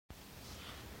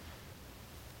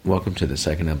Welcome to the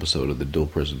second episode of the Dual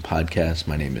Prism podcast.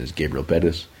 My name is Gabriel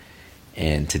Bettis,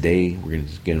 and today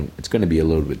it's going to be a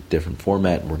little bit different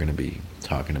format. We're going to be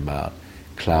talking about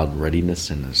cloud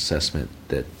readiness and assessment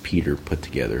that Peter put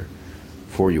together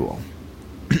for you all.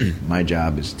 My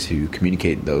job is to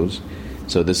communicate those.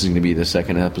 So this is going to be the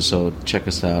second episode. Check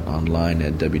us out online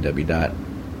at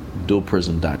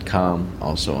www.dualprism.com.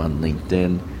 Also on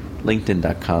LinkedIn,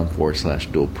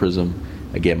 linkedin.com/dualprism.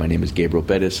 Again, my name is Gabriel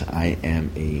Bettis. I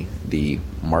am the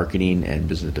Marketing and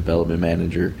Business Development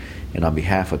Manager, and on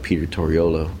behalf of Peter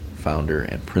Toriola, founder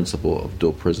and principal of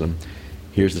Dual Prism,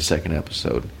 here's the second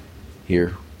episode.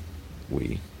 Here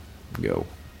we go.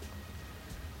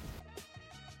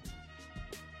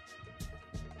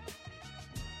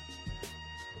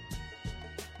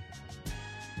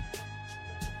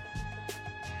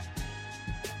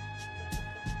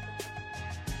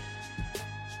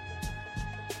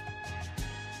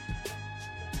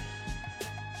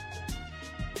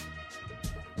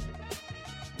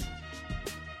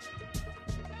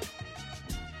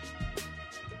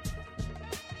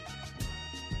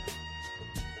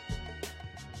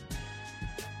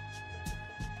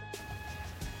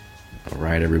 All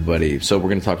right, everybody. So we're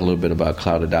going to talk a little bit about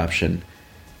cloud adoption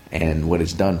and what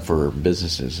it's done for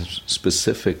businesses,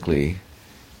 specifically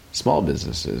small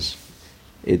businesses.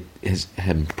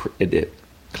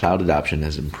 Cloud adoption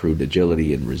has improved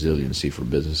agility and resiliency for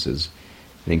businesses,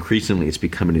 and increasingly it's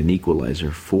becoming an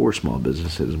equalizer for small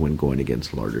businesses when going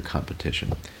against larger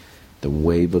competition. The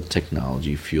wave of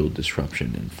technology fueled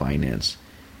disruption in finance,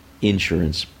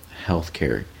 insurance,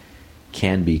 healthcare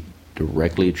can be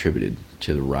directly attributed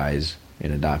to the rise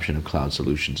and adoption of cloud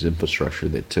solutions infrastructure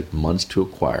that took months to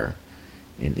acquire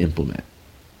and implement.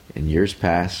 In years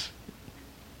past,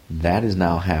 that is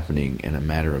now happening in a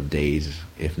matter of days,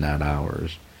 if not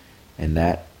hours, and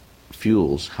that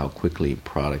fuels how quickly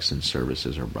products and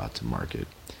services are brought to market.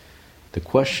 The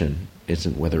question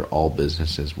isn't whether all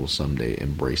businesses will someday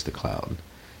embrace the cloud.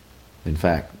 In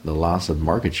fact, the loss of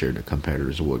market share to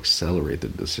competitors will accelerate the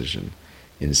decision.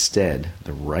 Instead,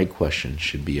 the right question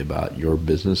should be about your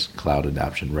business cloud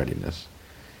adoption readiness.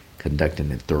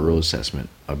 Conducting a thorough assessment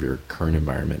of your current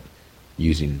environment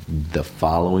using the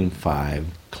following 5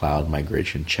 cloud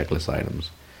migration checklist items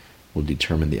will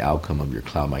determine the outcome of your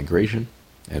cloud migration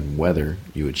and whether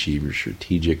you achieve your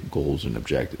strategic goals and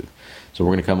objectives. So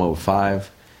we're going to come up with 5.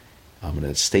 I'm going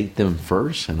to state them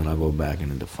first, and then I'll go back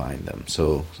and define them.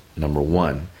 So number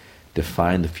 1,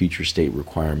 define the future state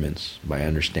requirements by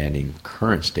understanding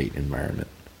current state environment.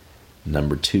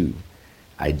 Number 2,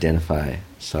 identify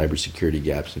cybersecurity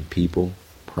gaps in people,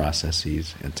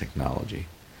 processes, and technology.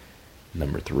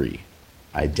 Number 3,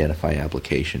 identify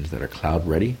applications that are cloud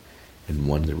ready and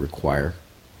ones that require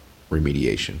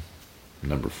remediation.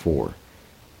 Number 4,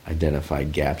 identify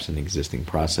gaps in existing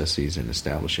processes and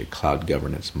establish a cloud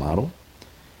governance model.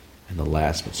 And the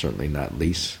last but certainly not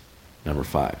least, number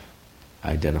 5,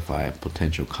 identify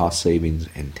potential cost savings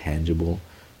and tangible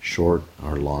short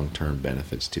or long-term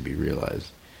benefits to be realized.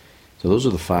 So those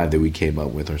are the 5 that we came up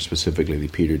with, or specifically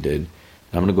that Peter did. And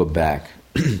I'm going to go back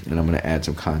and I'm going to add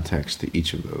some context to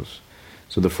each of those.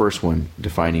 So the first one,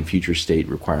 defining future state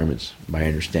requirements by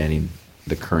understanding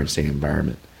the current state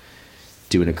environment.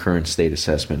 Doing a current state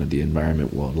assessment of the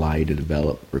environment will allow you to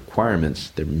develop requirements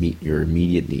that meet your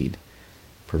immediate need,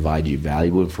 provide you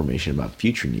valuable information about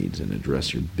future needs, and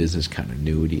address your business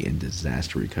continuity and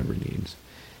disaster recovery needs.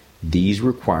 These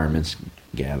requirements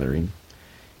gathering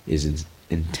is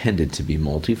intended to be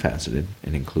multifaceted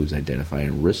and includes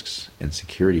identifying risks and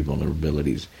security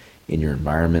vulnerabilities in your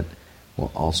environment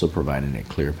while also providing a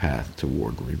clear path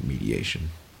toward remediation.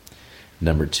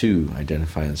 Number 2,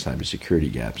 identifying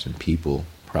cybersecurity gaps in people,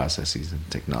 processes, and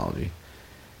technology.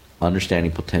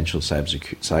 Understanding potential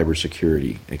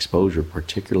cybersecurity exposure,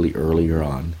 particularly earlier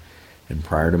on and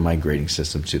prior to migrating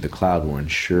systems to the cloud, will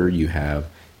ensure you have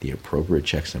the appropriate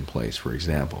checks in place. For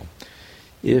example,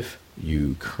 if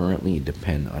you currently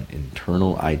depend on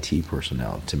internal IT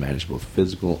personnel to manage both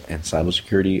physical and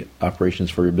cybersecurity operations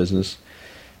for your business,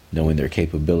 knowing their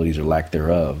capabilities or lack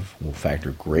thereof will factor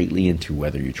greatly into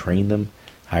whether you train them,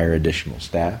 hire additional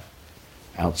staff,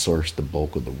 outsource the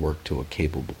bulk of the work to a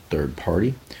capable third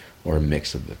party, or a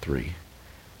mix of the 3.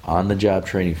 On-the-job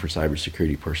training for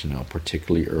cybersecurity personnel,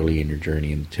 particularly early in your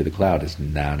journey into the cloud, is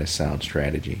not a sound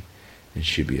strategy and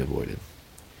should be avoided.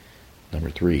 Number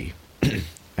 3,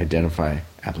 identify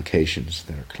applications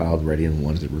that are cloud ready and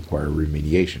ones that require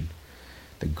remediation.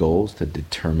 The goal is to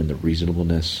determine the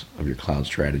reasonableness of your cloud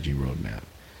strategy roadmap.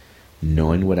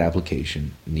 Knowing what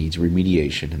application needs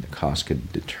remediation and the cost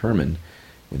could determine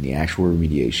when the actual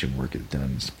remediation work is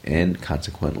done and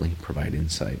consequently provide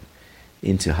insight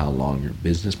into how long your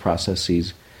business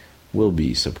processes will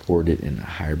be supported in a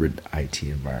hybrid IT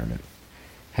environment.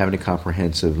 Having a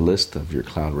comprehensive list of your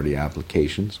cloud-ready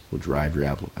applications will drive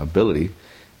your ability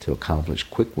to accomplish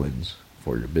quick wins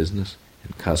for your business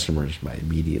and customers by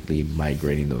immediately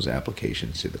migrating those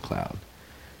applications to the cloud.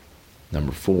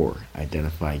 Number 4,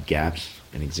 identify gaps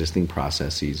in existing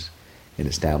processes and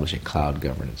establish a cloud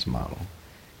governance model.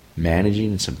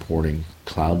 Managing and supporting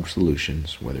cloud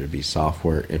solutions, whether it be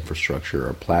software, infrastructure,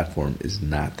 or platform, is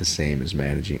not the same as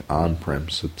managing on-prem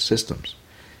systems.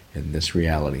 And this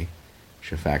reality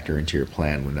should factor into your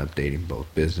plan when updating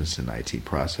both business and IT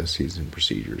processes and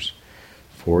procedures.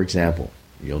 For example,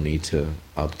 you'll need to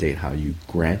update how you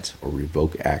grant or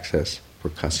revoke access for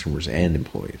customers and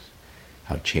employees,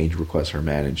 how change requests are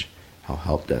managed, how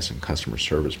help desk and customer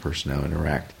service personnel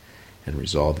interact and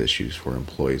resolve issues for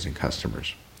employees and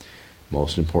customers.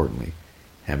 Most importantly,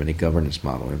 having a governance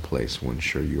model in place will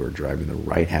ensure you are driving the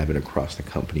right habit across the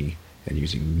company and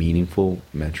using meaningful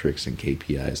metrics and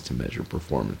KPIs to measure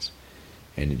performance,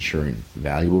 and ensuring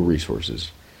valuable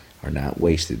resources are not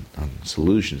wasted on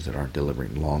solutions that aren't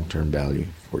delivering long-term value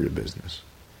for your business.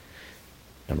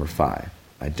 Number 5,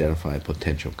 identify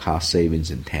potential cost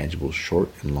savings and tangible short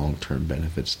and long-term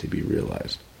benefits to be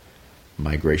realized.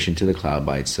 Migration to the cloud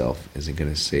by itself isn't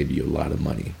going to save you a lot of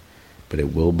money, but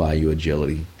it will buy you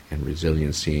agility and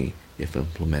resiliency if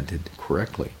implemented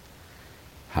correctly.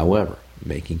 However,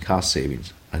 making cost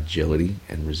savings, agility,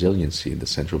 and resiliency the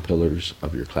central pillars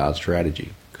of your cloud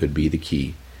strategy could be the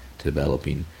key to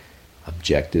developing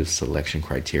objective selection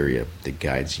criteria that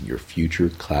guides your future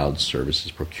cloud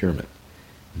services procurement.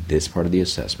 This part of the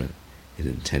assessment is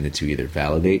intended to either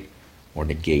validate or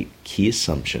negate key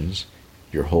assumptions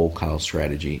your whole cloud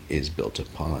strategy is built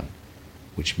upon,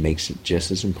 which makes it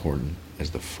just as important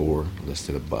as the 4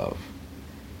 listed above.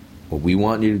 What we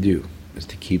want you to do is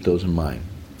to keep those in mind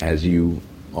as you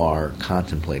are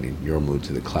contemplating your move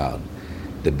to the cloud.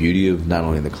 The beauty of not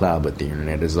only the cloud, but the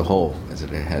internet as a whole, is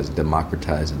that it has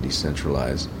democratized and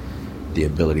decentralized the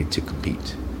ability to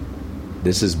compete.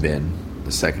 This has been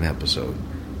the second episode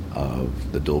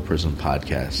of the Dual Prism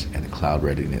Podcast and the Cloud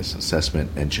Readiness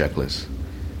Assessment and Checklist.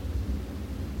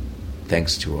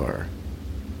 Thanks to our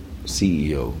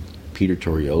CEO, Peter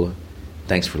Torriola.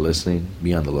 Thanks for listening.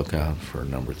 Be on the lookout for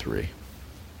number 3.